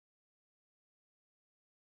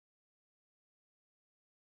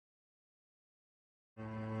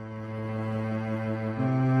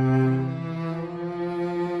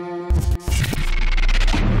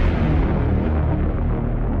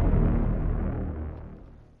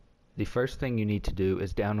The first thing you need to do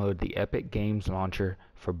is download the Epic Games Launcher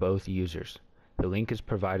for both users. The link is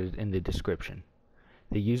provided in the description.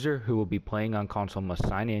 The user who will be playing on console must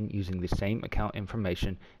sign in using the same account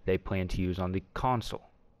information they plan to use on the console.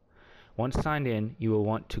 Once signed in, you will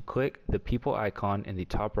want to click the people icon in the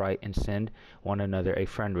top right and send one another a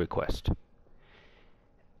friend request.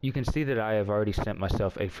 You can see that I have already sent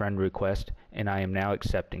myself a friend request and I am now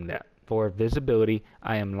accepting that. For visibility,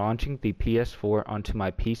 I am launching the PS4 onto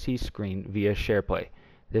my PC screen via SharePlay.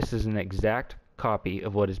 This is an exact copy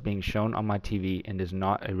of what is being shown on my TV and is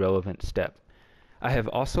not a relevant step. I have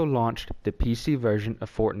also launched the PC version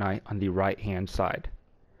of Fortnite on the right hand side.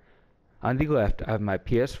 On the left, I have my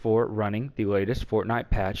PS4 running the latest Fortnite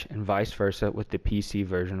patch and vice versa with the PC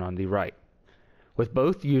version on the right. With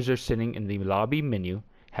both users sitting in the lobby menu,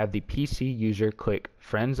 have the PC user click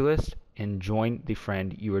Friends List and join the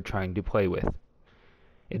friend you are trying to play with.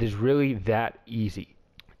 It is really that easy.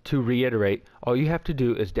 To reiterate, all you have to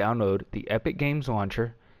do is download the Epic Games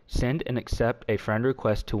Launcher, send and accept a friend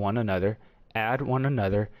request to one another, add one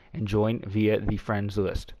another, and join via the friends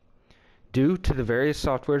list. Due to the various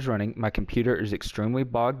softwares running, my computer is extremely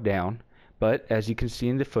bogged down, but as you can see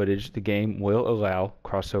in the footage, the game will allow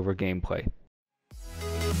crossover gameplay.